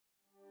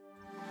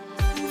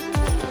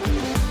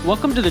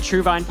Welcome to the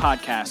True Vine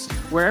Podcast.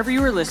 Wherever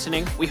you are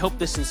listening, we hope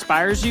this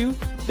inspires you,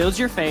 builds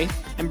your faith,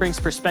 and brings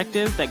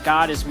perspective that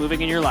God is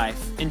moving in your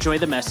life. Enjoy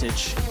the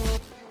message.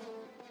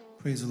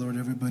 Praise the Lord,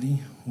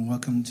 everybody.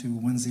 Welcome to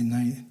Wednesday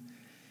night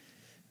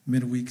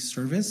midweek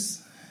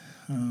service.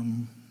 I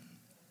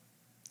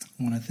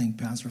want to thank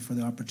Pastor for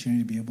the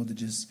opportunity to be able to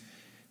just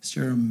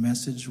share a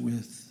message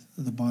with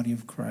the body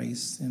of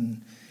Christ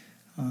and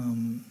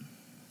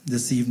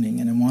this evening.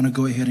 And I want to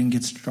go ahead and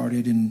get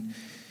started and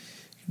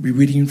be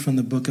reading from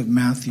the book of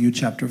Matthew,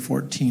 chapter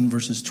 14,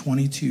 verses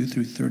 22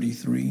 through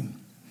 33.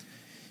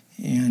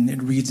 And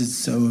it reads it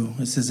so.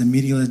 It says,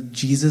 immediately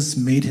Jesus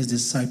made his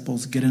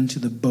disciples get into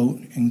the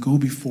boat and go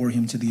before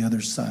him to the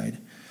other side.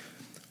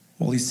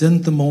 While he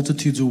sent the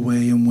multitudes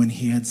away, he went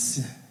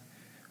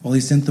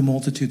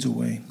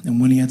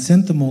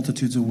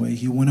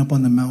up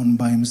on the mountain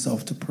by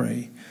himself to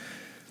pray.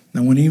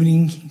 Now when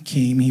evening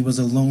came, he was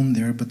alone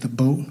there, but the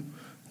boat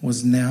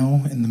was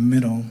now in the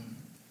middle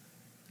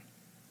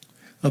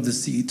of the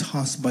sea,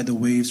 tossed by the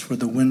waves, for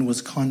the wind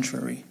was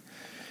contrary.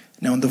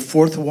 Now in the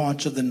fourth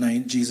watch of the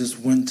night, Jesus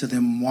went to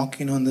them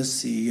walking on the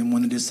sea. And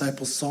when the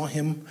disciples saw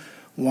him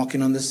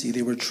walking on the sea,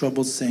 they were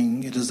troubled,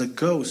 saying, "It is a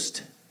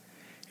ghost."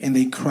 And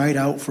they cried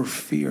out for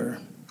fear.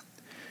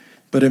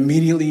 But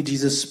immediately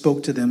Jesus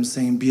spoke to them,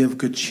 saying, "Be of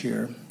good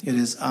cheer. It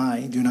is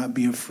I. Do not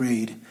be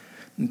afraid."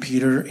 And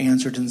Peter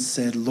answered and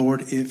said,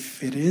 "Lord,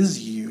 if it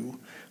is you,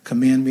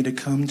 command me to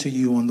come to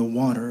you on the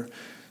water."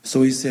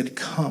 So he said,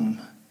 "Come."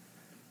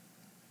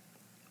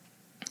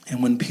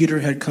 And when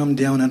Peter had come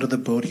down out of the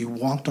boat, he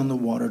walked on the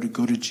water to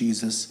go to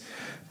Jesus.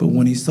 But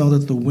when he saw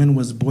that the wind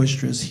was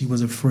boisterous, he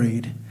was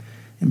afraid.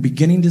 And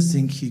beginning to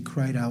sink, he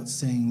cried out,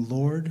 saying,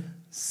 "Lord,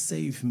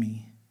 save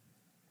me."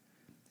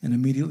 And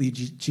immediately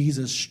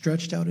Jesus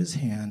stretched out his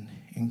hand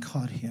and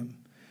caught him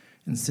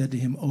and said to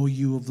him, "O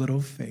you of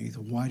little faith,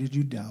 why did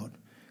you doubt?"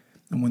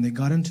 And when they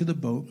got into the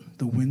boat,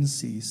 the wind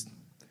ceased.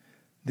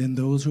 Then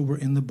those who were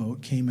in the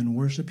boat came and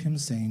worshiped him,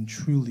 saying,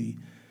 "Truly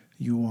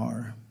you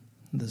are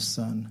the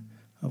Son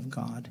of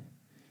God."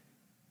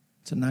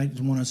 Tonight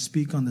I want to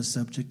speak on the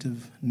subject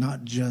of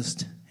not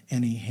just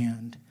any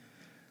hand.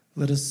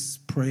 Let us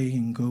pray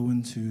and go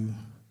into,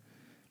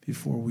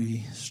 before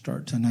we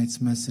start tonight's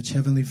message.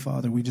 Heavenly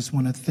Father, we just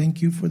want to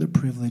thank you for the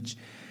privilege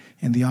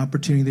and the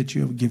opportunity that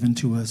you have given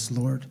to us,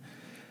 Lord.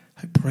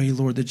 I pray,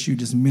 Lord, that you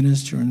just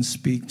minister and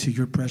speak to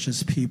your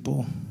precious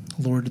people,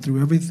 Lord,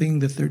 through everything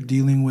that they're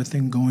dealing with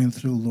and going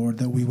through, Lord,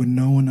 that we would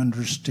know and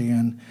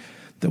understand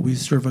that we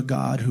serve a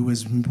God who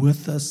is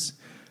with us,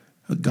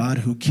 a God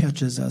who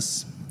catches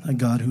us, a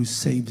God who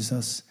saves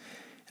us.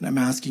 And I'm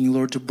asking you,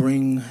 Lord, to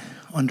bring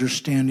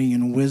understanding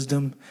and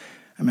wisdom.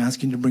 I'm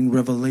asking you to bring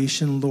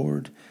revelation,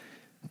 Lord.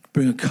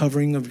 Bring a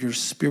covering of your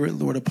Spirit,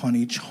 Lord, upon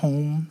each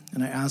home.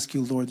 And I ask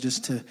you, Lord,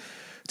 just to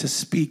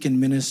speak and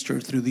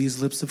minister through these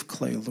lips of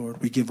clay,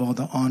 Lord. We give all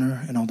the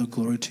honor and all the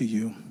glory to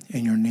you.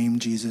 In your name,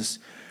 Jesus,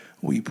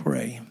 we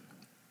pray.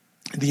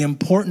 The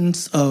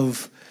importance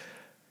of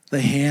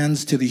the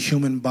hands to the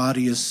human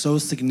body is so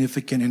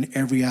significant in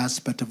every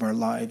aspect of our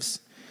lives.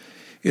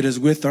 It is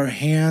with our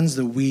hands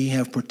that we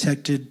have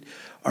protected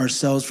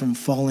ourselves from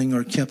falling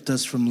or kept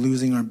us from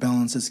losing our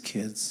balance as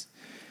kids.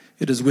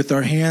 It is with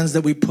our hands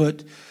that we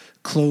put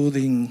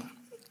clothing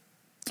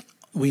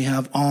we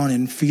have on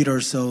and feed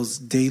ourselves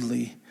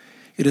daily.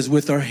 It is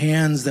with our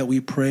hands that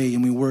we pray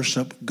and we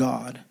worship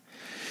God.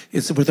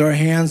 It's with our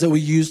hands that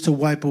we use to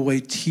wipe away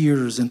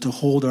tears and to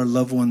hold our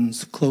loved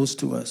ones close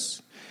to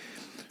us.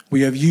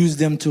 We have used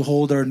them to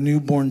hold our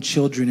newborn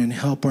children and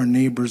help our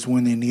neighbors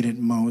when they need it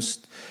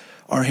most.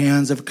 Our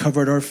hands have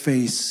covered our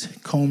face,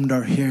 combed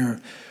our hair,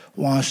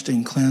 washed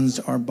and cleansed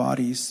our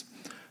bodies.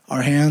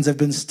 Our hands have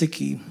been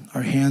sticky.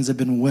 Our hands have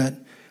been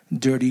wet,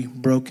 dirty,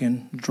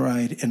 broken,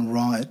 dried, and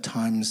raw at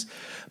times.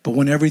 But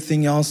when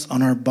everything else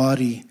on our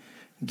body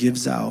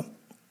gives out,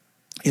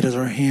 it is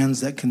our hands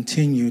that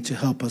continue to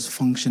help us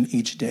function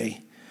each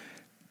day.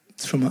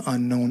 It's from an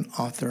unknown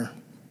author.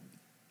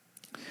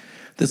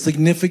 The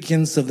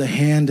significance of the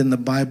hand in the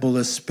Bible,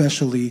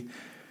 especially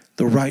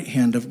the right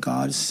hand of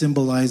God,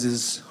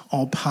 symbolizes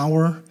all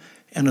power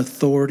and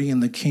authority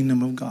in the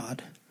kingdom of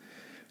God.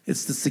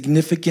 It's the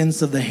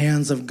significance of the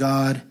hands of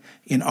God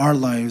in our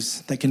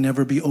lives that can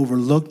never be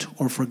overlooked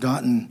or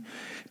forgotten,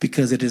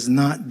 because it is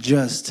not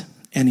just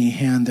any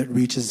hand that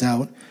reaches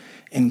out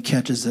and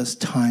catches us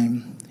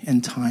time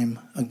and time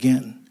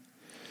again.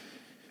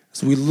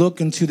 So we look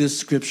into this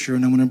scripture,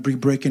 and I'm going to be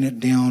breaking it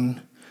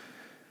down.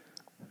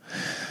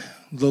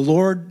 The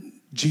Lord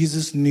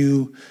Jesus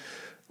knew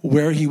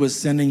where he was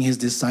sending his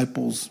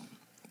disciples.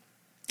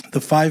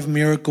 The 5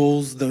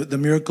 miracles, the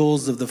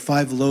miracles of the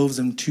 5 loaves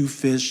and 2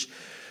 fish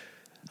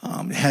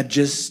had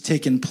just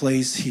taken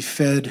place. He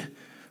fed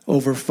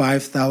over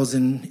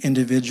 5,000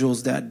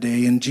 individuals that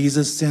day, and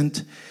Jesus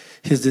sent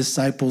his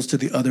disciples to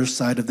the other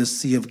side of the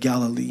Sea of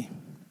Galilee.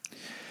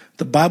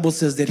 The Bible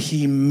says that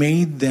he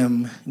made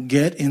them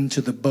get into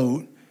the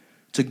boat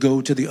to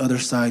go to the other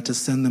side, to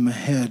send them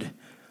ahead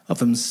of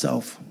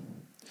himself.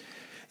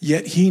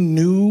 Yet he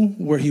knew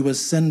where he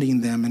was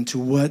sending them and to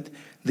what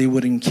they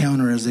would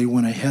encounter as they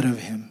went ahead of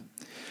him.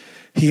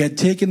 He had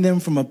taken them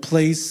from a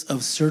place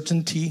of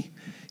certainty.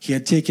 He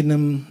had taken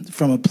them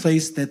from a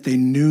place that they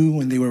knew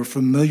and they were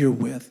familiar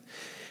with.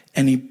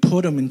 And he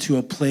put them into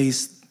a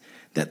place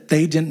that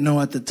they didn't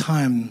know at the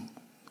time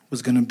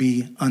was going to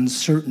be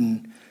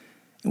uncertain.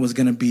 It was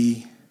going to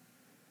be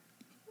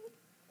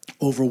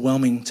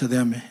overwhelming to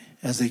them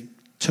as they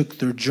took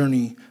their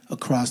journey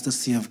across the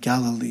Sea of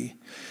Galilee.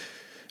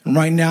 And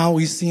right now,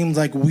 it seems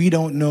like we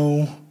don't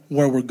know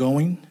where we're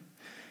going.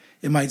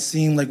 It might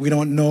seem like we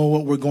don't know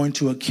what we're going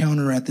to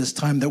encounter at this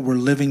time that we're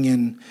living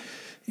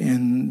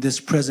in this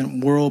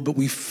present world, but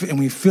we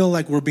feel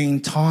like we're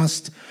being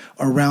tossed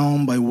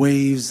around by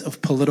waves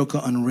of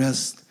political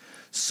unrest,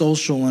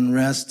 social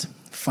unrest,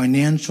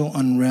 financial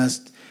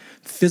unrest,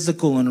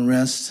 physical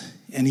unrest,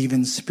 and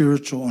even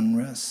spiritual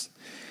unrest.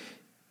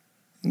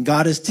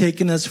 God has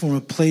taken us from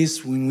a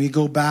place when we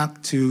go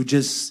back to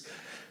just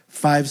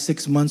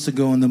 5-6 months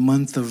ago in the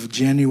month of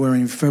January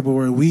and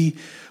February, we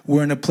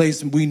were in a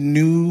place we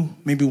knew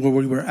maybe where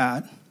we were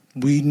at.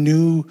 We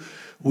knew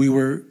we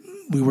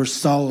were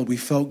solid. We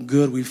felt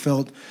good. We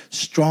felt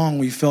strong.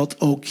 We felt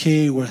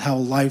okay with how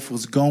life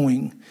was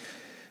going.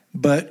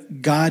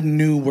 But God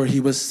knew where he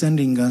was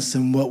sending us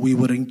and what we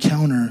would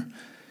encounter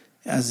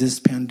as this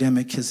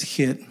pandemic has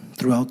hit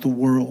throughout the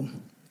world.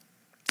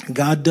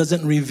 God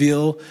doesn't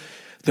reveal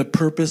the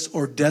purpose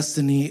or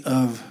destiny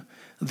of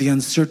the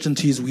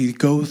uncertainties we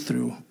go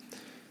through.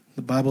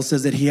 The Bible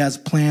says that he has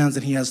plans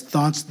and he has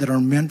thoughts that are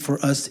meant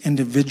for us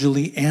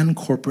individually and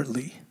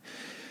corporately.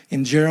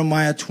 In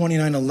Jeremiah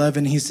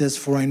 29:11, he says,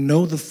 "For I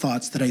know the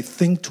thoughts that I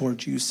think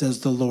toward you, says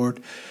the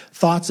Lord,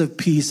 thoughts of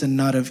peace and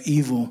not of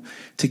evil,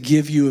 to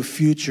give you a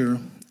future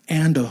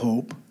and a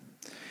hope."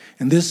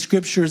 And this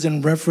scripture is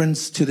in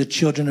reference to the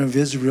children of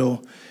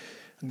Israel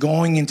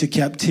going into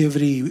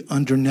captivity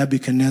under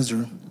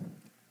Nebuchadnezzar.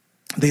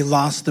 They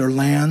lost their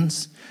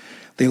lands.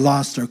 They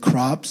lost their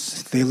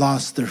crops. They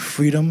lost their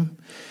freedom.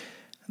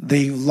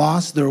 They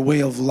lost their way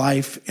of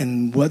life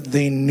and what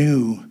they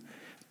knew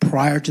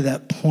prior to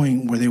that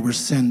point where they were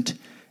sent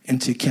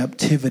into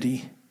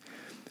captivity.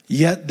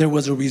 Yet there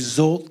was a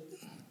result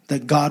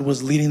that God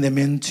was leading them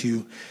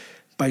into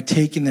by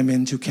taking them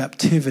into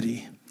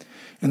captivity.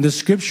 And the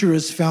scripture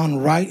is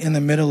found right in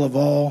the middle of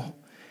all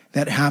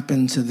that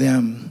happened to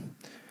them.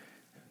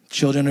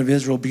 Children of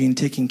Israel being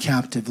taken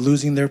captive,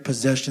 losing their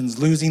possessions,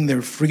 losing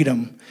their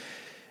freedom.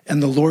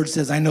 And the Lord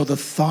says, "I know the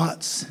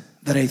thoughts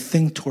that I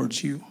think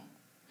towards you,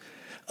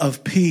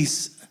 of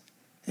peace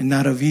and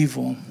not of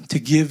evil, to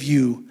give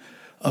you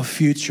a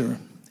future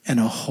and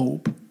a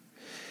hope."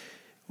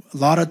 A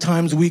lot of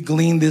times we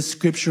glean this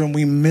scripture and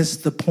we miss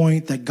the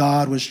point that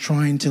God was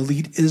trying to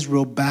lead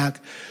Israel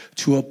back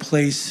to a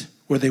place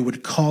where they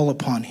would call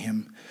upon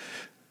him.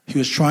 He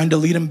was trying to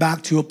lead them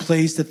back to a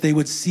place that they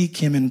would seek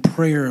him in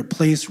prayer, a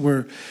place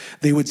where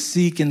they would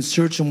seek and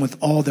search him with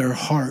all their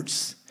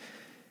hearts.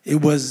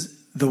 It was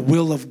the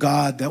will of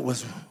God that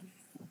was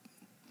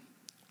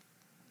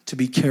to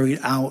be carried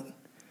out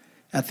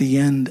at the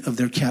end of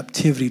their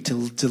captivity,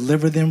 to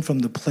deliver them from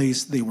the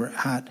place they were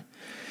at.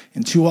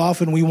 And too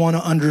often we want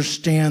to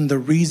understand the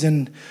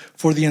reason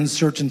for the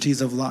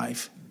uncertainties of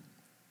life.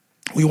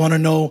 We want to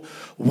know,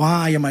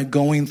 why am I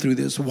going through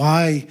this?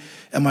 Why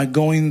am I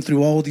going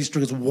through all these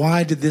struggles?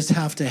 Why did this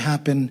have to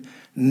happen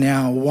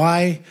now?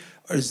 Why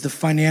is the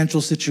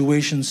financial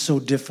situation so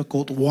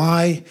difficult?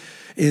 Why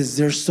is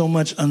there so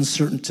much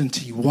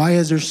uncertainty? Why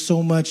is there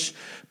so much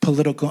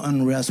political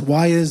unrest?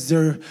 Why is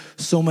there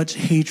so much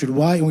hatred?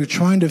 Why? And we're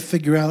trying to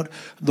figure out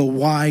the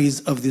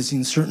whys of these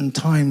uncertain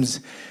times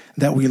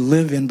that we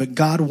live in, but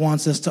God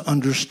wants us to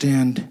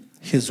understand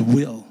his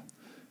will.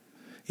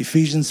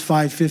 Ephesians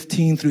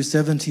 5:15 through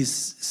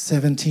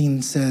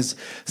 17 says,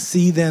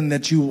 "See then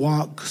that you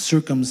walk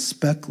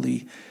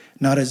circumspectly,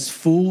 not as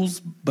fools,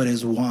 but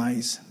as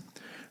wise,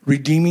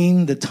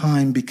 redeeming the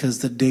time because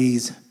the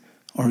days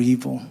are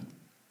evil."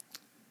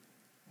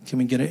 Can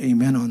we get an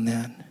amen on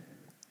that?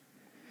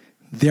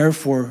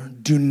 "Therefore,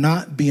 do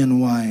not be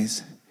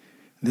unwise."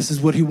 This is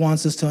what he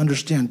wants us to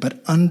understand,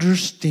 but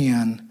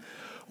understand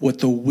what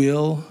the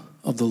will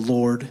of the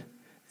Lord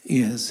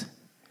is.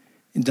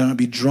 And do not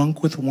be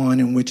drunk with wine,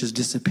 in which is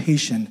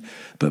dissipation,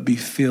 but be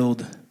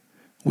filled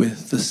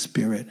with the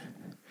Spirit.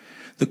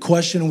 The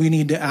question we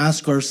need to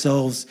ask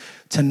ourselves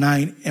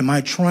tonight, am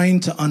I trying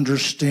to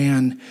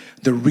understand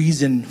the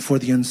reason for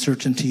the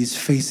uncertainties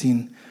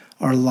facing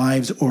our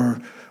lives,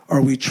 or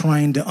are we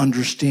trying to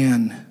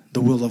understand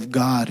the will of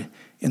God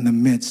in the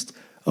midst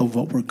of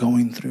what we're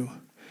going through?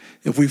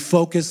 If we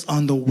focus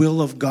on the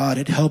will of God,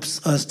 it helps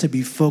us to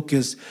be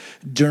focused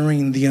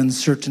during the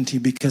uncertainty,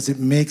 because it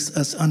makes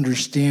us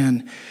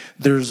understand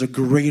there is something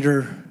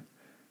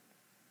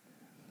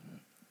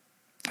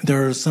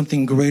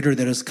greater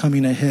that is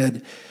coming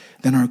ahead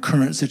than our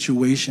current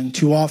situation.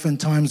 Too often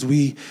times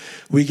we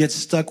get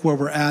stuck where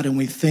we're at and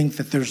we think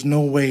that there's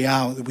no way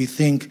out. We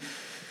think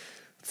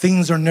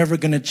things are never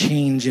going to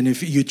change. And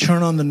if you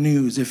turn on the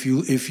news, if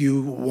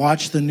you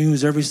watch the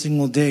news every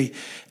single day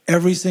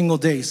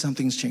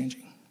something's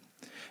changing.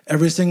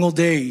 Every single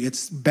day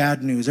it's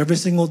bad news. Every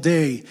single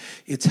day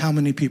it's how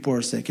many people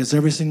are sick. It's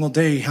every single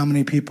day how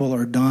many people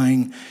are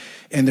dying.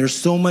 And there's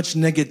so much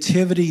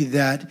negativity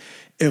that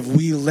if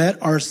we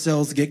let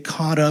ourselves get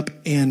caught up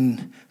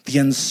in the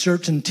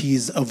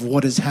uncertainties of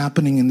what is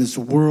happening in this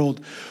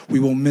world, we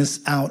will miss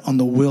out on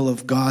the will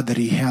of God that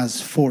he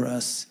has for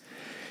us.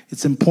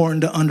 It's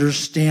important to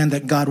understand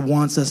that God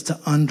wants us to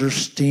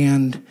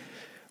understand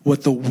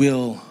what the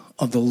will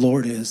of the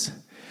Lord is,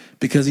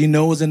 because he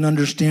knows and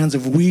understands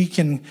if we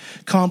can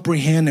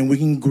comprehend and we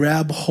can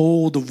grab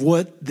hold of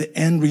what the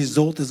end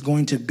result is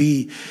going to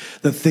be,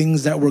 the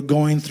things that we're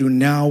going through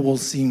now will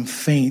seem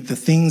faint. The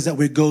things that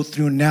we go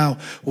through now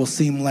will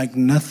seem like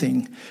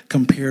nothing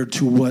compared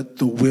to what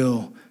the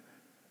will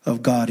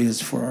of God is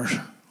for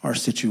our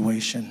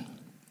situation.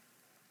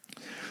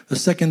 The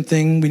second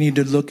thing we need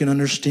to look and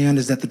understand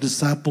is that the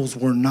disciples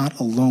were not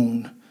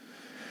alone.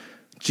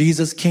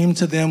 Jesus came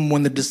to them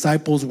when the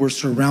disciples were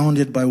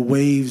surrounded by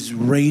waves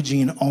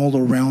raging all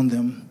around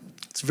them.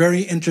 It's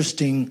very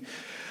interesting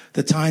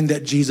the time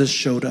that Jesus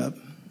showed up.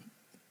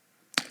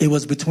 It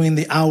was between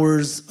the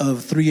hours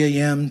of 3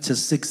 a.m. to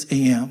 6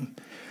 a.m.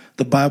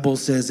 The Bible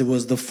says it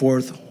was the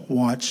fourth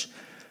watch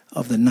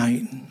of the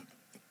night.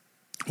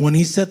 When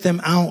he set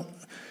them out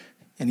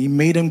and he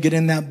made them get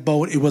in that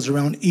boat, it was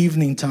around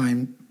evening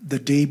time the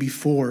day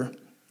before,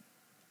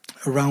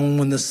 around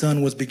when the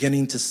sun was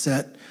beginning to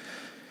set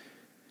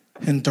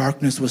and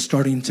darkness was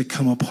starting to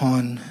come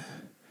upon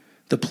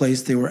the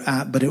place they were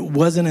at. But it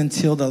wasn't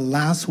until the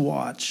last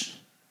watch.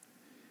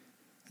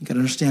 You got to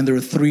understand there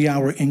were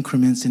 3-hour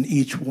increments in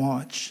each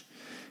watch.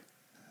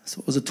 So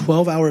it was a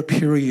 12-hour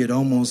period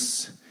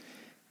almost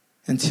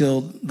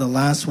until the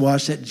last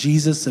watch that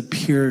Jesus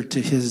appeared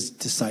to his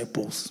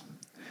disciples.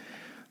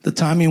 The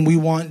timing we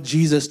want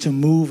Jesus to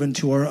move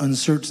into our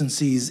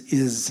uncertainties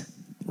is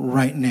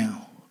right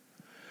now.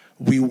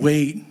 We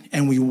wait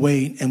and we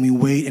wait and we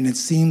wait, and it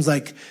seems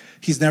like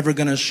he's never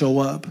going to show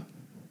up. It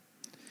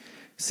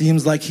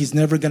seems like he's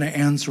never going to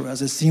answer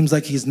us. It seems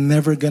like he's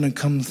never going to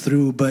come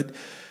through, but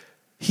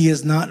he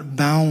is not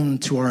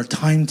bound to our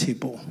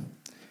timetable.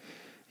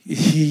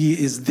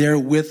 He is there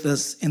with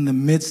us in the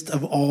midst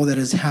of all that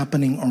is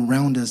happening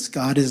around us.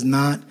 God is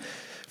not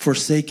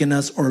forsaken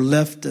us or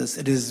left us.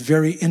 It is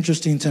very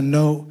interesting to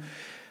know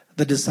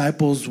the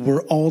disciples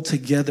were all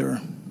together,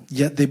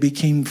 yet they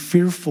became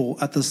fearful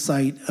at the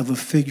sight of a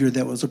figure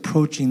that was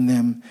approaching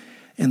them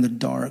in the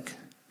dark.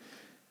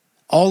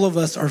 All of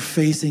us are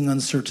facing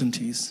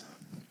uncertainties.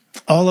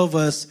 All of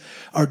us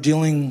are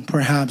dealing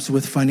perhaps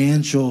with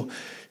financial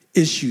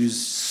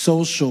issues,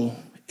 social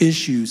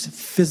issues,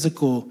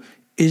 physical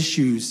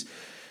issues,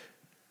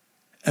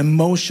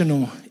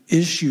 emotional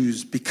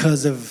issues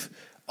because of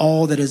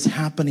all that is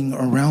happening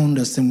around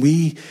us. And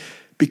we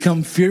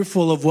become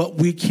fearful of what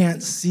we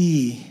can't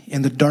see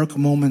in the dark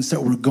moments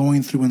that we're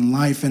going through in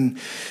life. And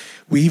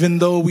even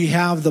though we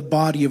have the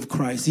body of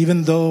Christ,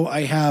 even though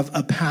I have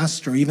a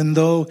pastor, even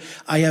though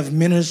I have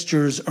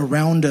ministers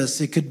around us,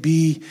 it could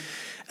be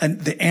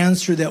the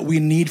answer that we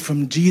need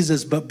from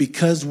Jesus. But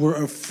because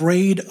we're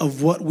afraid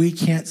of what we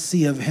can't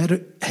see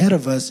ahead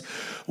of us,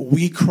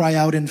 we cry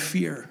out in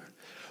fear.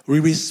 We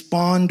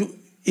respond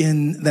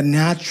in the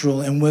natural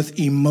and with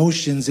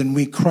emotions, and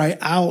we cry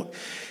out.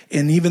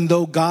 And even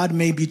though God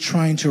may be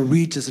trying to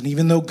reach us, and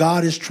even though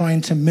God is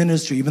trying to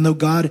minister, even though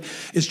God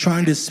is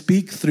trying to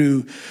speak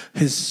through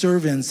his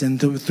servants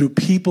and through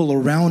people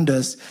around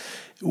us,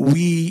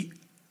 we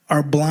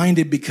are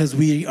blinded because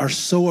we are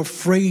so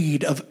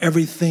afraid of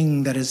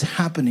everything that is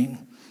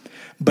happening.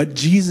 But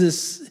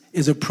Jesus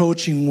is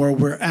approaching where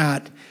we're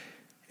at,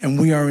 and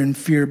we are in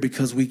fear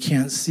because we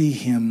can't see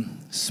him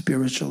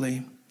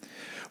spiritually.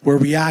 We're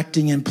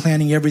reacting and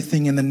planning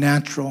everything in the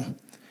natural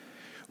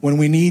when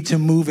we need to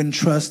move and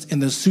trust in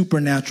the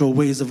supernatural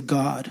ways of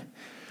God.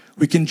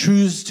 We can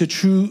choose to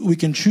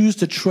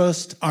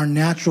trust our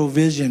natural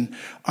vision,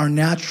 our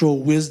natural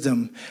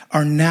wisdom,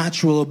 our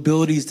natural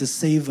abilities to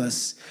save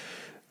us,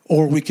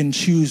 or we can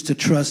choose to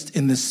trust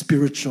in the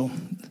spiritual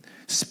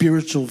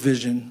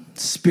vision,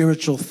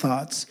 spiritual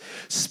thoughts,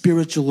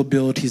 spiritual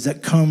abilities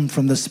that come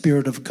from the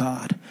Spirit of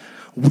God.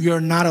 We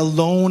are not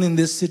alone in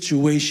this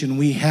situation.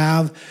 We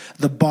have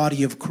the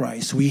body of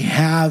Christ. We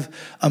have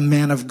a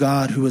man of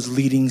God who is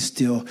leading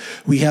still.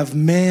 We have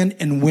men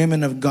and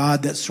women of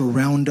God that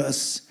surround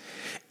us.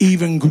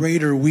 Even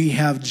greater, we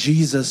have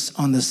Jesus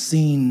on the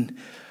scene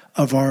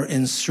of our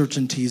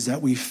uncertainties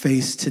that we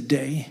face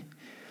today.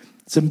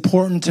 It's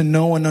important to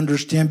know and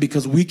understand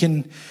because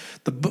the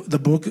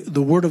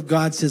Word of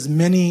God says,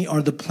 many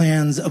are the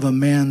plans of a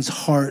man's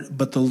heart,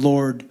 but the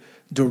Lord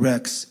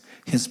directs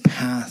his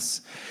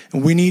paths.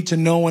 And we need to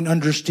know and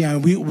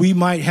understand. We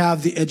might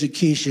have the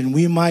education.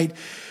 We might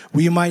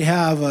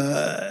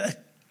have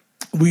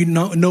we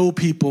know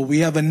people. We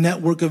have a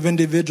network of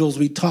individuals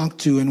we talk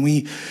to, and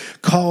we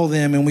call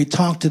them and we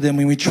talk to them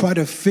and we try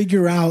to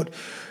figure out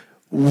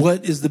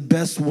what is the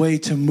best way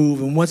to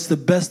move and what's the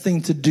best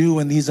thing to do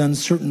in these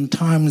uncertain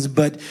times.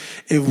 But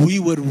if we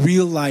would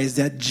realize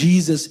that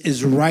Jesus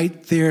is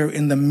right there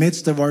in the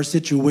midst of our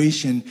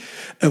situation,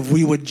 if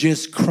we would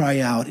just cry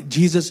out,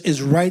 Jesus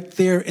is right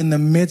there in the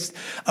midst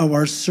of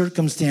our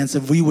circumstance,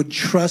 if we would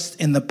trust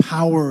in the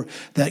power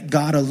that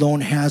God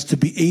alone has to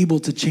be able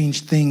to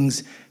change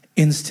things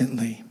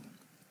instantly.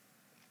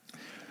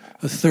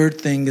 The third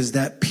thing is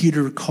that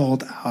Peter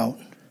called out.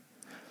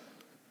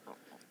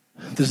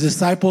 The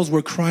disciples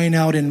were crying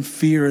out in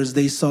fear as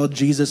they saw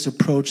Jesus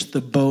approach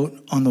the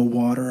boat on the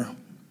water.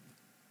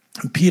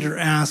 And Peter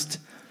asked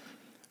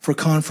for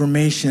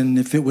confirmation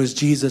if it was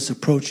Jesus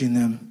approaching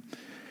them,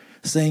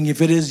 saying,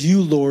 "If it is you,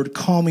 Lord,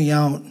 call me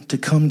out to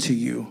come to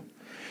you."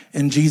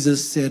 And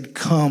Jesus said,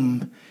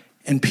 "Come."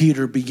 And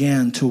Peter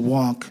began to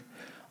walk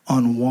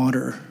on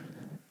water.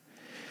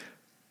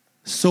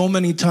 So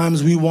many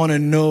times we want to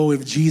know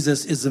if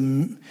Jesus is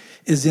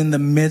in the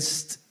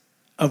midst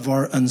of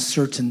our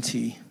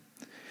uncertainty.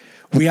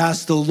 We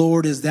ask the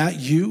Lord, "Is that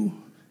you?"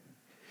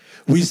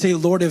 We say,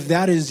 "Lord, if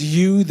that is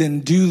you, then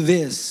do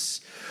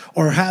this,"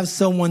 or have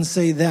someone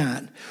say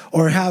that,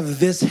 or have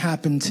this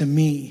happen to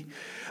me.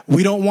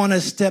 We don't want to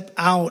step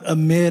out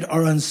amid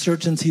our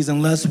uncertainties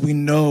unless we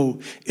know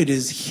it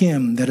is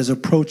Him that is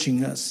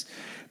approaching us.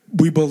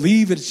 We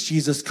believe it's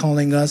Jesus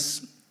calling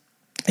us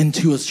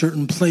into a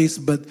certain place,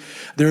 but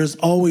there is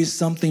always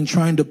something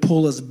trying to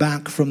pull us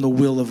back from the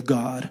will of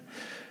God.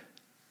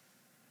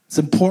 It's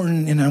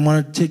important, and I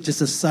want to take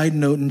just a side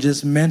note and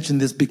just mention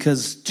this,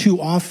 because too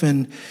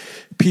often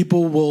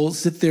people will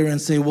sit there and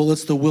say, "Well,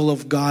 it's the will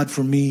of God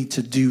for me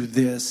to do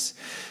this."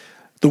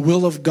 The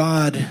will of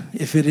God,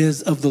 if it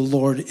is of the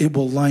Lord, it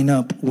will line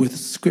up with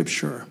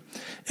Scripture.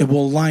 It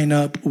will line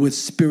up with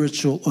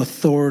spiritual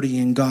authority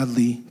and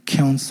godly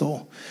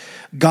counsel.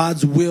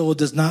 God's will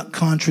does not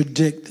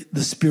contradict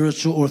the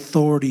spiritual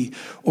authority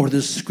or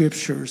the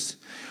Scriptures.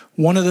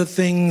 One of the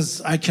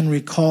things I can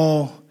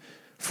recall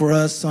for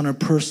us on a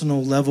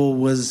personal level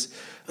was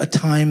a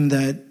time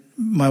that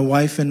my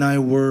wife and I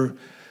were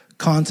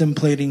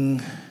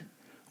contemplating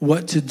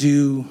what to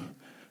do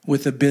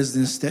with a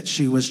business that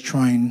she was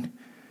trying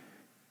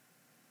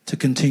to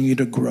continue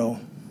to grow.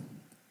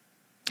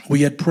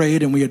 We had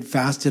prayed and we had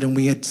fasted and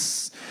we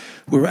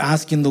were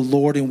asking the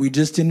Lord, and we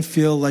just didn't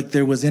feel like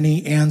there was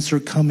any answer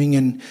coming,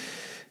 and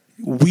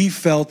we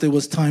felt it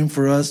was time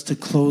for us to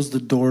close the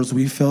doors.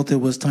 We felt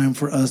it was time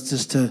for us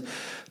just to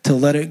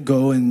let it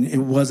go, and it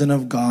wasn't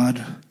of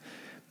God.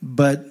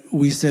 But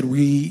we said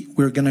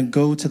we're going to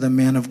go to the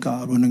man of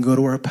God. We're going to go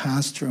to our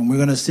pastor, and we're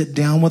going to sit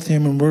down with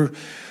him, and we're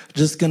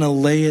just going to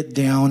lay it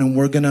down, and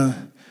we're going to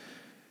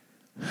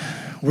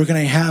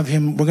have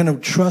him. We're going to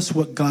trust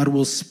what God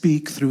will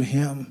speak through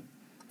him.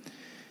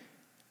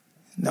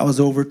 That was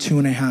over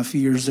 2.5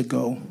 years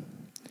ago.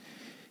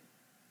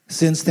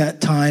 Since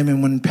that time,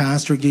 and when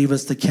Pastor gave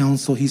us the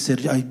counsel, he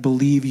said, "I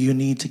believe you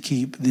need to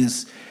keep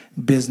this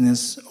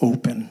business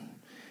open.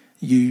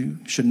 You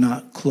should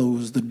not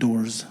close the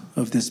doors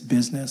of this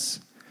business."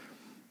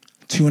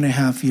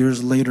 2.5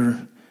 years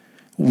later,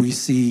 we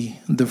see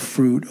the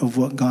fruit of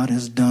what God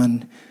has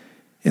done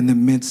in the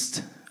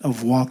midst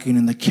of walking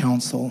in the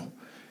counsel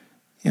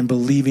and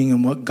believing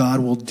in what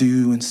God will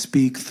do and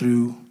speak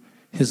through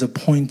his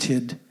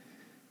appointed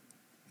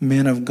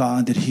men of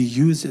God that he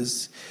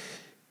uses.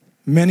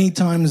 Many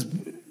times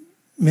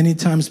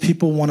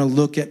people want to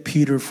look at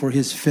Peter for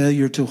his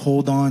failure to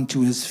hold on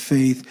to his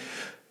faith,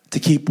 to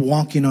keep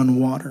walking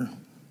on water.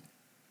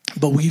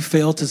 But we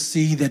fail to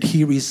see that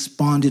he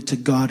responded to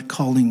God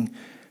calling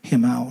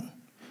him out.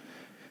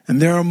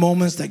 And there are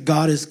moments that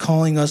God is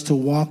calling us to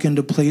walk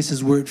into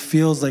places where it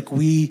feels like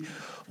we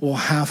will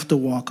have to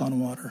walk on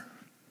water.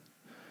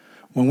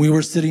 When we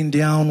were sitting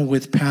down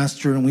with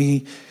Pastor and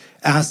we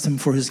asked him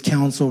for his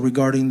counsel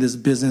regarding this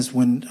business,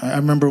 I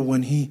remember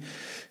when he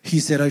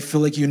said, "I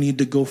feel like you need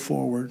to go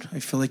forward. I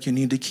feel like you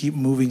need to keep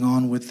moving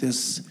on with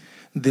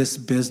this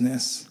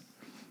business."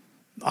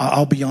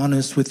 I'll be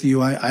honest with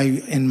you.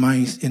 I in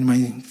my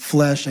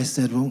flesh, I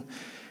said, "Well,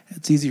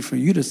 it's easy for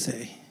you to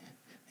say.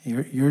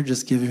 You're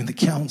just giving the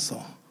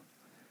counsel."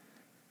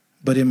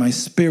 But in my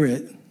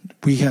spirit,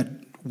 we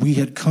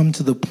had come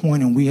to the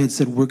point, and we had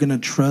said we're going to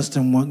trust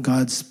in what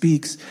God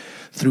speaks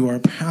through our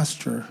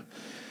pastor.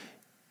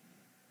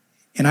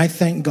 And I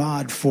thank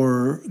God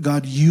for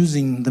God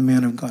using the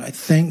man of God. I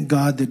thank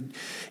God that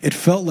it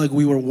felt like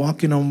we were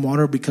walking on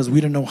water because we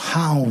didn't know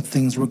how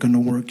things were going to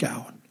work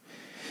out.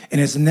 And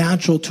it's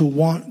natural to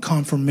want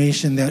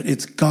confirmation that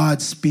it's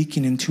God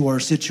speaking into our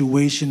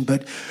situation,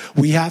 but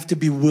we have to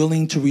be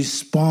willing to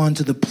respond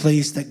to the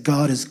place that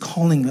God is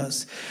calling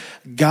us.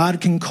 God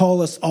can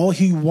call us all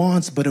he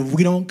wants, but if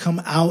we don't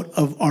come out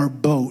of our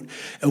boat,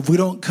 if we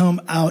don't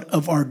come out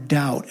of our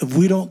doubt, if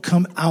we don't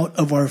come out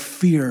of our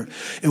fear,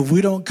 if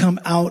we don't come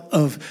out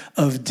of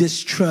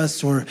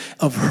distrust or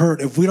of hurt,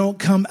 if we don't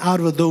come out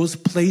of those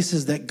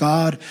places that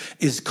God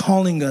is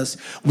calling us,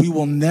 we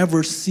will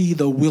never see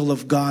the will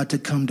of God to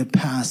come to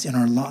pass in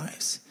our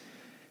lives.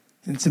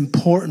 It's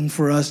important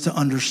for us to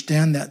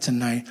understand that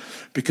tonight,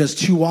 because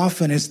too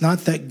often it's not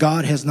that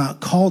God has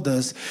not called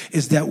us,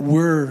 it's that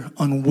we're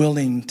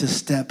unwilling to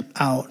step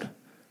out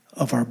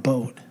of our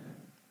boat.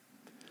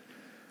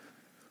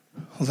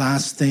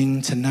 Last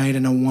thing tonight,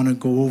 and I want to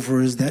go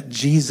over, is that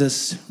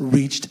Jesus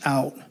reached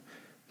out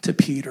to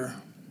Peter.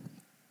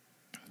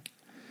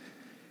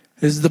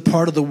 This is the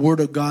part of the Word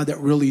of God that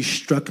really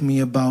struck me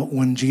about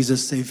when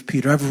Jesus saved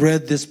Peter. I've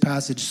read this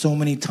passage so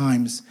many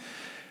times.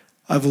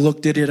 I've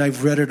looked at it,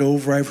 I've read it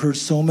over, I've heard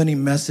so many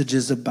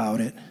messages about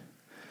it.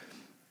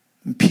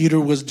 And Peter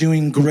was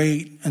doing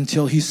great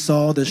until he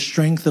saw the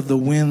strength of the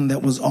wind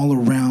that was all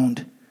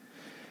around.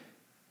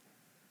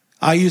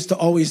 I used to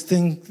always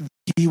think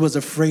he was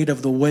afraid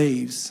of the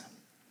waves.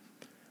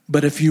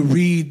 But if you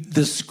read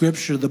the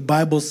scripture, the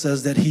Bible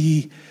says that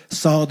he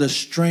saw the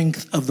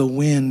strength of the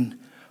wind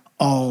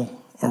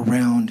all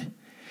around.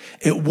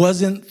 It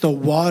wasn't the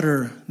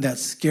water that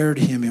scared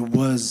him, it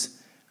was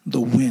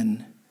the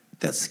wind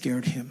that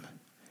scared him.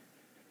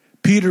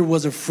 Peter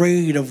was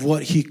afraid of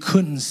what he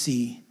couldn't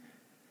see,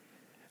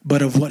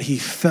 but of what he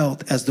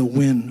felt as the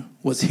wind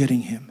was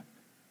hitting him.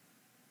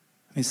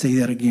 Let me say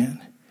that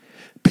again.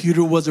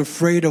 Peter was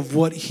afraid of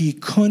what he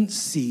couldn't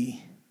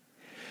see,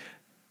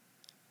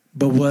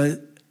 but what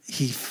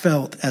he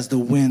felt as the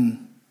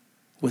wind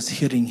was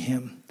hitting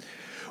him.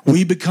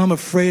 We become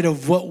afraid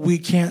of what we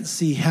can't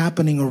see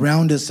happening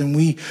around us, and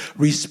we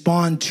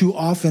respond too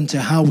often to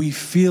how we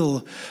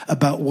feel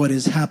about what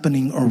is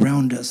happening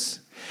around us.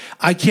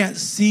 I can't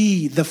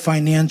see the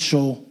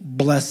financial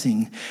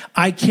blessing.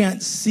 I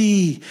can't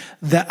see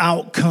the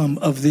outcome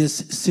of this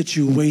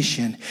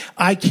situation.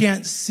 I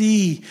can't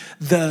see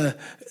the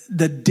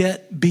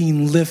debt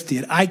being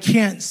lifted. I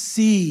can't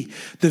see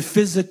the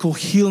physical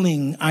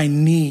healing I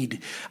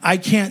need. I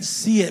can't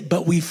see it,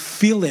 but we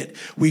feel it.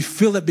 We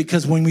feel it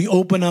because when we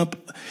open up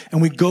and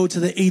we go to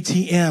the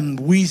ATM,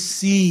 we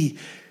see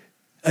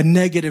a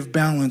negative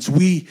balance.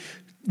 We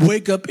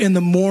wake up in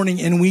the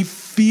morning and we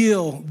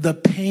feel the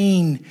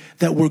pain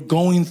that we're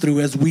going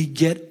through as we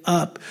get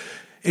up.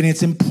 And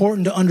it's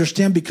important to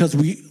understand, because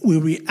we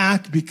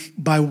react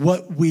by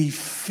what we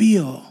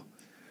feel.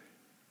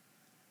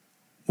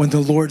 When the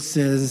Lord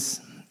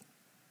says,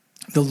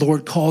 the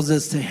Lord calls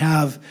us to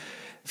have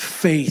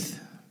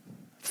faith.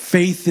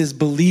 Faith is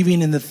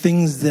believing in the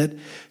things that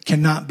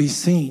cannot be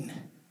seen.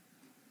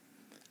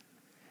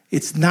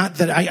 It's not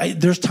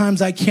that there's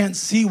times I can't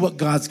see what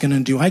God's going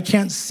to do. I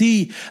can't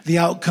see the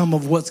outcome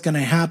of what's going to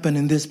happen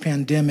in this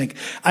pandemic.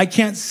 I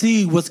can't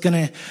see what's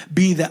going to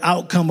be the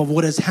outcome of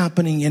what is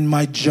happening in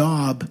my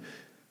job.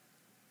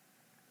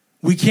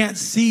 We can't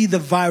see the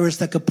virus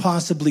that could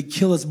possibly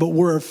kill us, but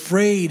we're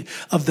afraid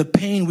of the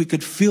pain we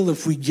could feel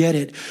if we get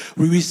it.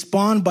 We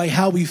respond by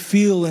how we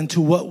feel and to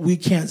what we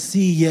can't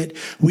see, yet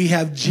we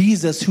have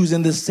Jesus who's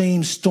in the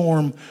same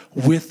storm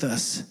with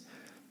us.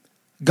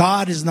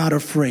 God is not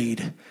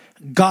afraid.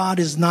 God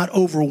is not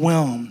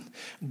overwhelmed.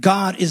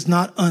 God is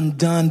not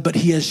undone, but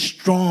he is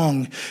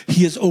strong.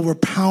 He is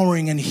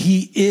overpowering, and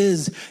he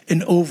is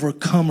an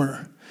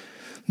overcomer.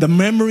 The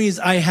memories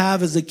I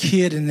have as a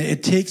kid, and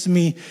it takes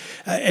me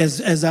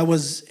as I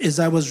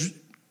was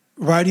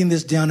writing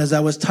this down, as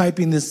I was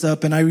typing this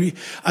up, and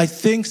I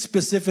think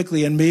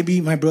specifically, and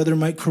maybe my brother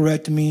might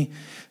correct me.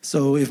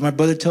 So if my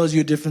brother tells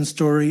you a different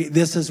story,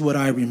 this is what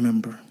I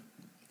remember.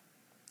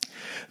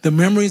 The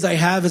memories I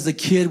have as a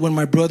kid when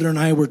my brother and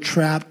I were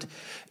trapped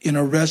in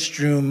a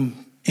restroom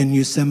in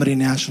Yosemite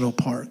National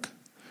Park.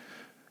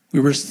 We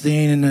were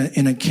staying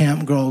in a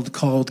campground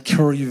called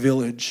Curry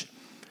Village.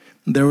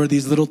 There were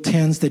these little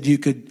tents that you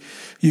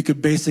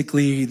could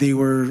basically,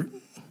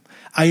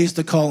 I used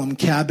to call them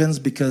cabins,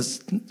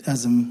 because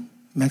as a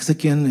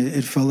Mexican,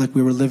 it felt like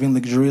we were living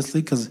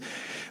luxuriously because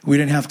we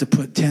didn't have to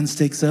put tent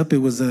stakes up. It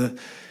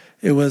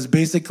was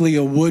basically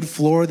a wood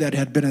floor that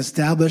had been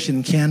established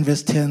in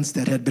canvas tents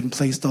that had been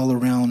placed all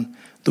around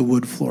the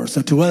wood floor.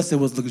 So to us, it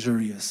was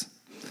luxurious.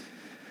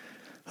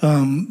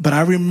 But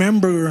I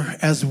remember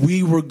as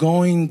we were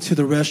going to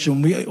the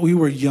restroom, we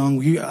were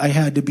young. I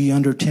had to be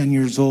under 10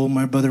 years old.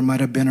 My brother might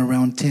have been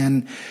around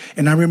 10.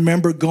 And I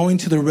remember going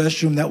to the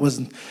restroom that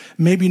was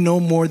maybe no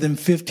more than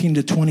 15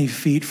 to 20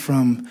 feet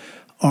from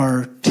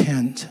our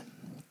tent.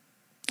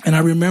 And I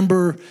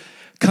remember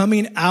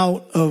coming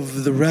out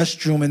of the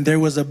restroom, and there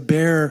was a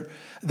bear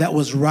that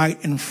was right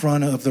in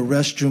front of the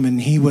restroom, and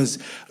he was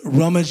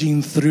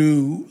rummaging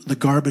through the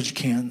garbage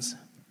cans.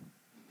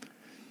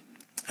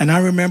 And I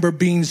remember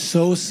being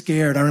so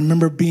scared. I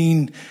remember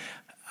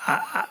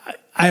I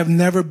have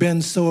never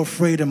been so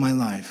afraid in my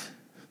life.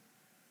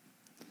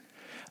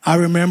 I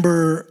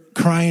remember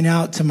crying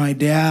out to my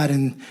dad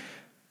and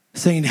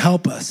saying,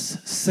 "Help us,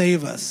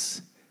 save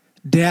us.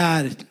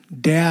 Dad,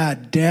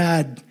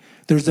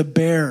 there's a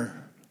bear."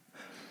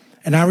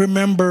 And I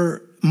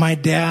remember my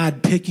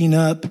dad picking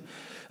up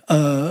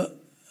a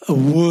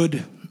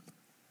wood.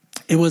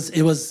 It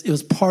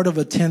was part of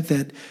a tent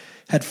that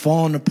had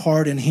fallen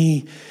apart, and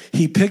he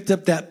picked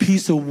up that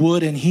piece of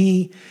wood and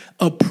he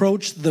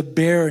approached the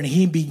bear and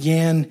he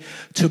began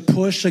to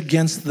push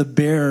against the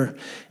bear,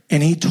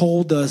 and he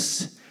told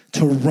us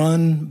to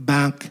run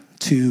back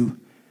to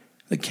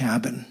the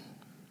cabin.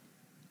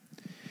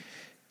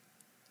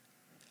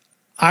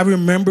 I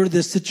remember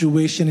this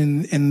situation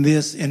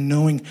and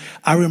knowing,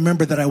 I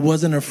remember that I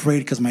wasn't afraid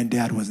because my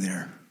dad was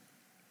there.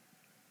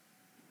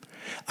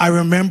 I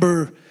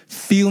remember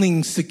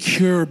feeling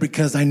secure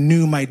because I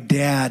knew my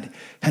dad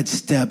had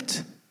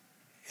stepped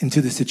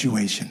into the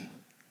situation.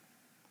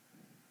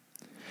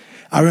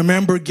 I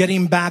remember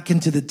getting back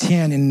into the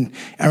tent, and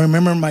I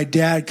remember my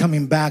dad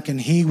coming back and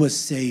he was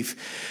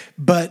safe.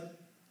 But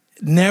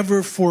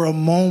never for a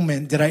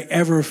moment did I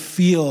ever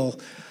feel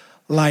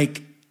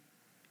like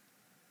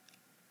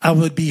I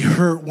would be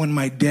hurt when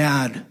my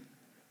dad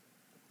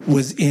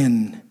was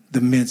in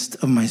the midst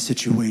of my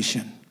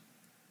situation.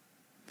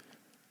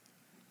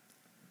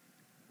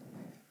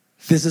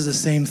 This is the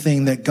same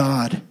thing that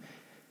God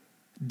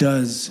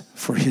does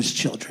for his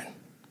children.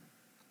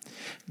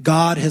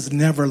 God has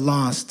never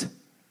lost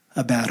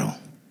a battle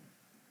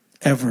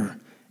ever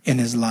in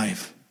his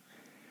life,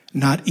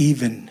 not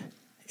even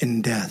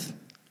in death.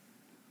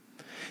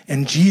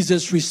 And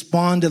Jesus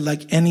responded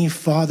like any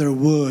father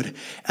would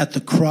at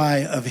the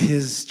cry of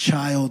his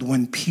child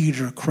when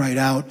Peter cried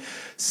out,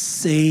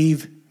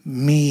 "Save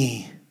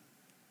me."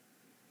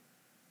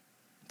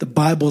 The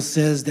Bible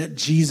says that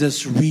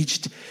Jesus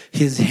reached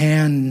his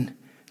hand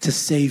to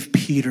save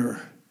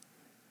Peter,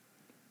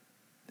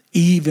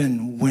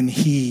 even when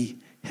he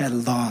had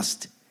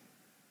lost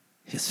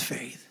his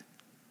faith.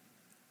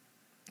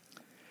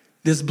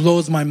 This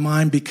blows my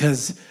mind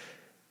because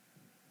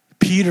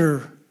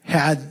Peter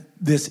had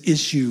this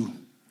issue,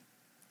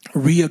 a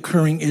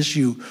reoccurring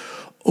issue,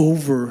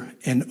 over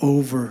and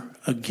over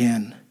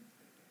again.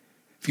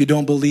 If you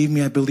don't believe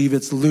me, I believe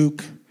it's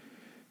Luke,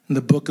 in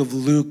the book of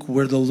Luke,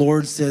 where the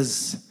Lord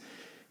says,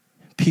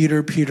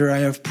 "Peter, Peter, I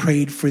have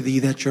prayed for thee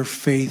that your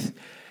faith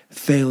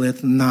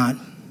faileth not.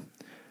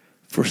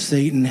 For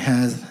Satan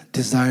has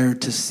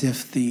desired to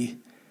sift thee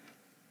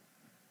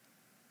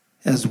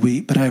as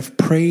wheat, but I have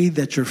prayed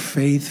that your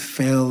faith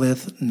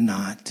faileth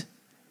not."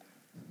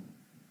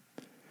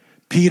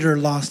 Peter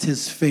lost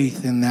his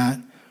faith in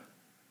that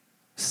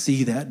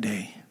sea that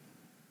day.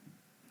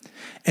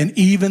 And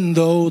even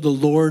though the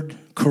Lord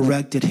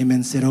corrected him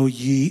and said, "O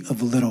ye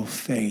of little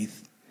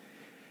faith,"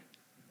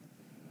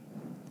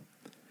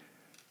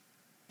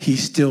 he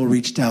still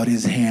reached out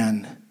his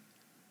hand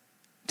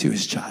to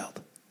his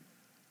child.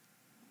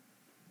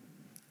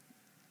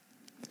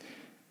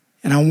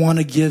 And I want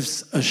to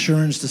give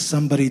assurance to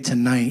somebody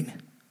tonight,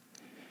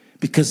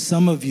 because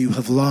some of you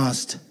have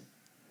lost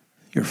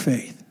your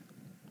faith.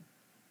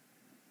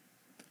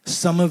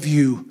 Some of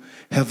you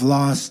have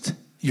lost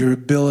your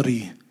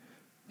ability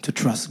to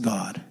trust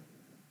God.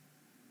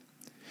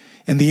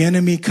 And the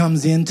enemy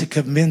comes in to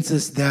convince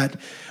us that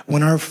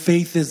when our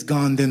faith is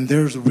gone, then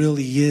there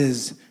really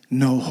is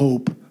no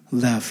hope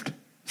left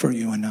for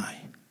you and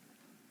I.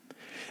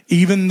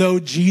 Even though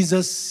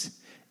Jesus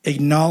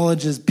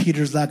acknowledges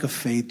Peter's lack of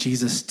faith,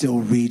 Jesus still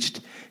reached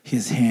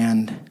his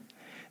hand,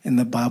 and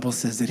the Bible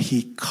says that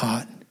he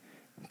caught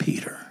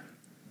Peter.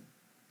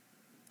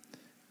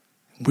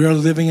 We are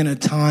living in a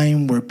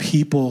time where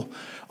people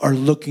are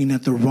looking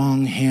at the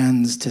wrong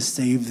hands to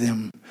save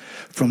them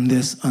from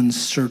this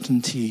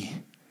uncertainty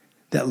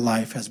that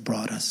life has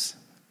brought us.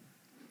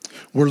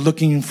 We're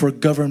looking for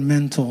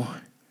governmental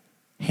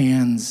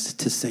hands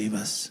to save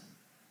us.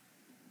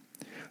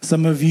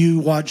 Some of you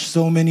watch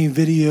so many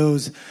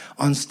videos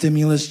on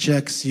stimulus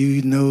checks,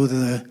 you know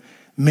the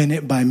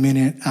minute by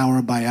minute,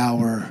 hour by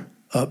hour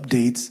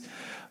updates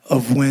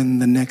of when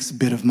the next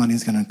bit of money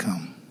is going to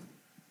come.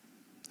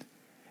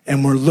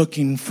 And we're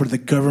looking for the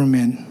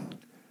government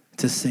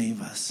to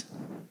save us.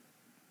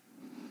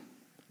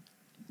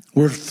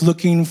 We're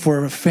looking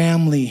for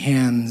family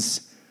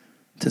hands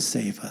to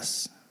save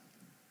us.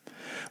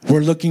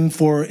 We're looking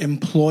for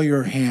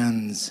employer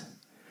hands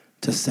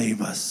to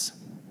save us.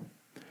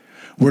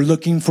 We're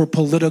looking for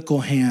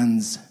political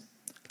hands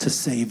to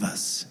save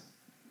us.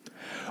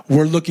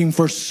 We're looking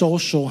for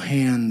social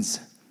hands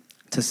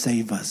to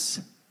save us.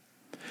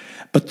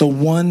 But the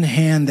one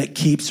hand that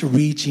keeps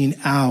reaching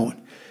out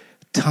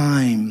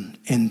time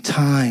and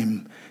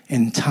time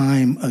and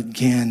time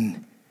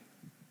again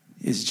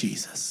is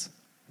Jesus.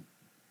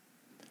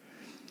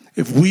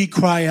 If we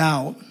cry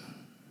out,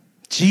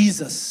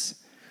 "Jesus,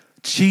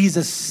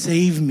 Jesus,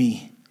 save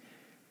me,"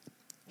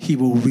 he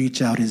will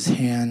reach out his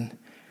hand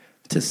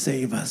to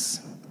save us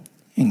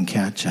and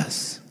catch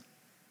us.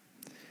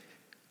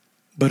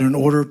 But in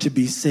order to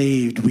be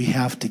saved, we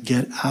have to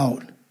get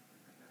out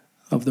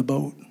of the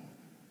boat.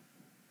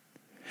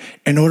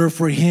 In order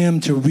for him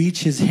to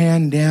reach his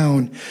hand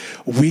down,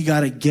 we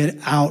got to get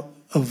out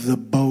of the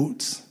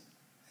boats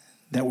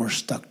that we're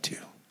stuck to.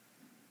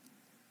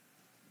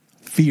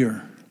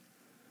 Fear,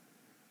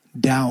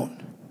 doubt,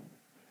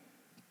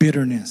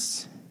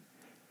 bitterness,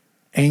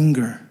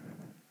 anger,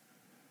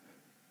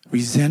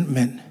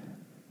 resentment,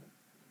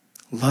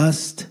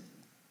 lust.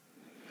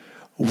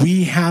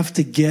 We have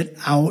to get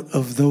out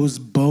of those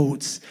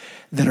boats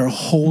that are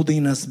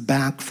holding us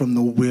back from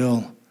the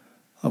will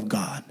of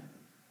God.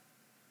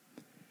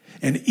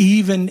 And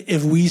even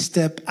if we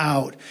step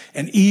out,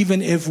 and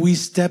even if we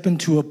step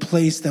into a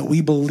place that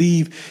we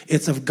believe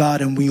it's of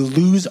God and we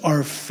lose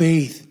our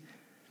faith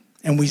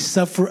and we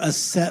suffer a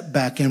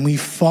setback and we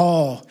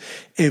fall,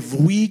 if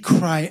we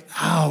cry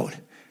out,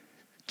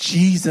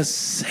 Jesus,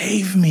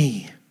 save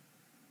me,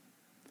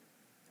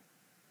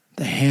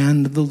 the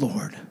hand of the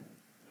Lord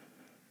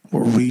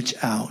will reach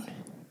out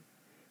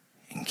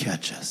and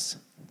catch us.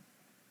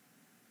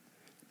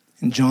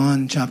 In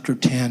John chapter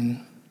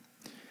 10,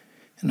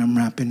 and I'm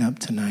wrapping up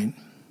tonight,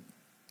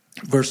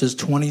 verses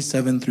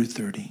 27 through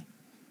 30.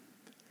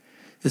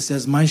 It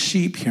says, my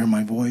sheep hear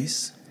my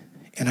voice,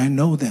 and I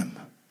know them,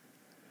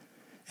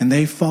 and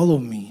they follow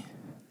me.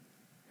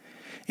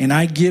 And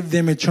I give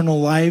them eternal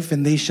life,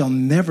 and they shall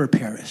never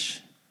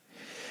perish.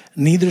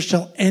 Neither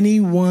shall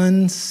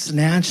anyone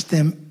snatch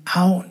them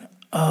out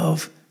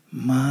of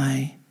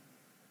my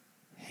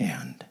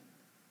hand.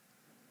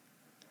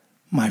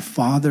 My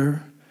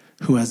Father,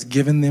 who has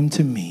given them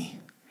to me,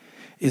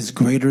 is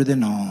greater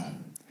than all,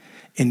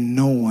 and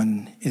no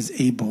one is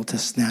able to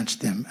snatch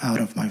them out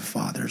of my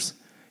Father's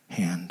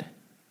hand.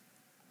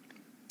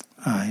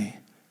 I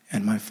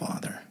and my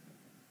Father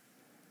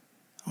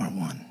are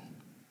one.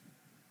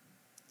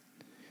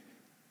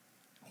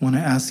 I want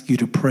to ask you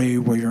to pray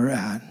where you're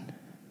at.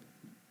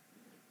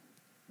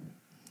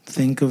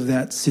 Think of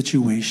that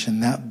situation,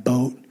 that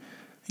boat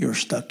you're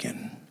stuck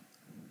in.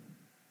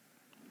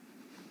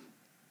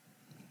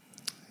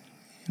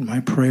 In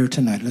my prayer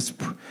tonight, let's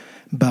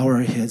bow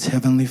our heads.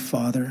 Heavenly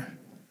Father,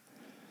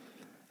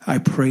 I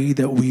pray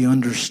that we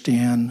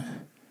understand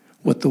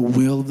what the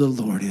will of the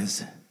Lord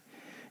is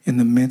in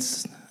the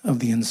midst of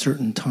the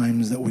uncertain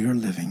times that we are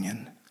living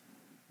in.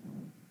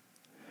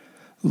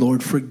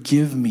 Lord,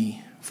 forgive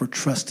me for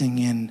trusting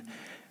in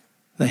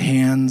the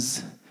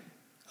hands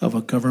of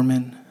a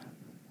government.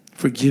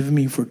 Forgive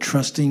me for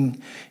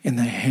trusting in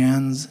the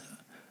hands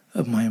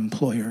of my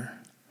employer.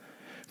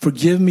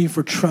 Forgive me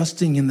for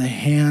trusting in the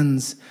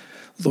hands,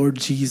 Lord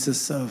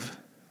Jesus, of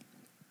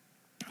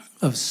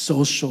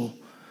social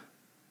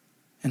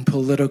and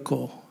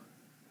political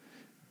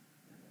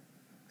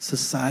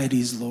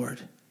societies,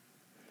 Lord.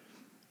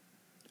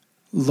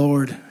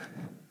 Lord,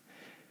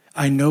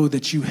 I know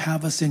that you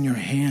have us in your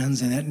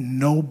hands and that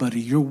nobody,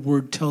 your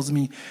word tells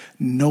me,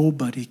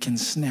 nobody can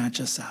snatch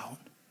us out.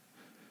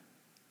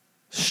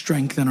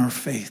 Strengthen our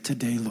faith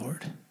today,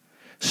 Lord.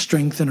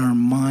 Strengthen our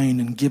mind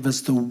and give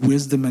us the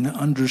wisdom and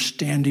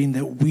understanding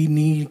that we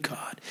need,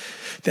 God.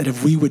 That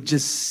if we would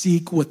just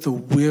seek what the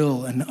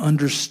will and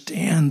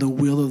understand the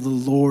will of the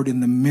Lord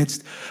in the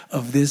midst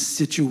of this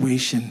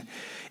situation,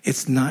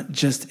 it's not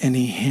just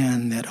any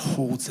hand that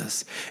holds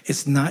us.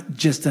 It's not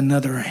just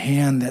another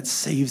hand that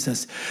saves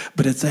us,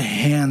 but it's a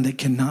hand that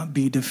cannot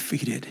be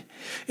defeated.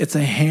 It's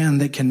a hand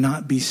that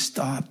cannot be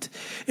stopped.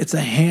 It's a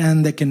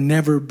hand that can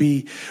never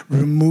be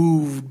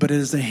removed, but it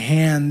is a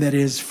hand that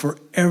is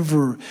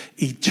forever,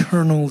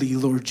 eternally,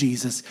 Lord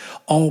Jesus.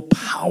 All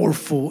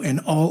powerful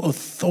and all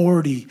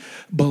authority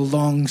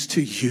belongs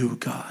to you,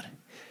 God.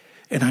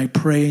 And I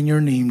pray in your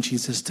name,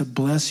 Jesus, to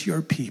bless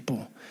your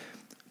people,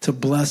 to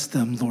bless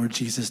them, Lord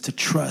Jesus, to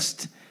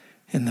trust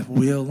in the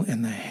will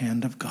and the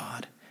hand of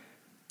God.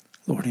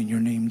 Lord, in your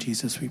name,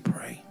 Jesus, we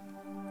pray.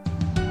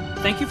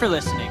 Thank you for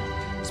listening.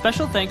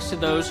 Special thanks to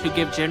those who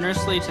give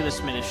generously to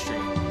this ministry.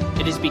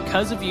 It is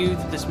because of you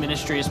that this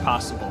ministry is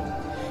possible.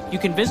 You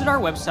can visit our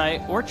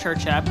website or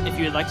church app if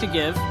you would like to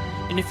give.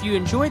 And if you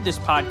enjoyed this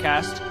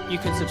podcast, you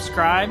can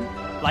subscribe,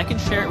 like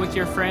and share it with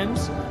your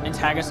friends, and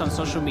tag us on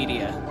social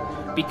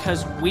media.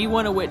 Because we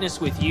want to witness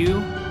with you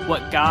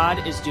what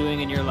God is doing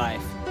in your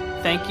life.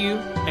 Thank you,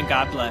 and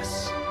God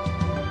bless.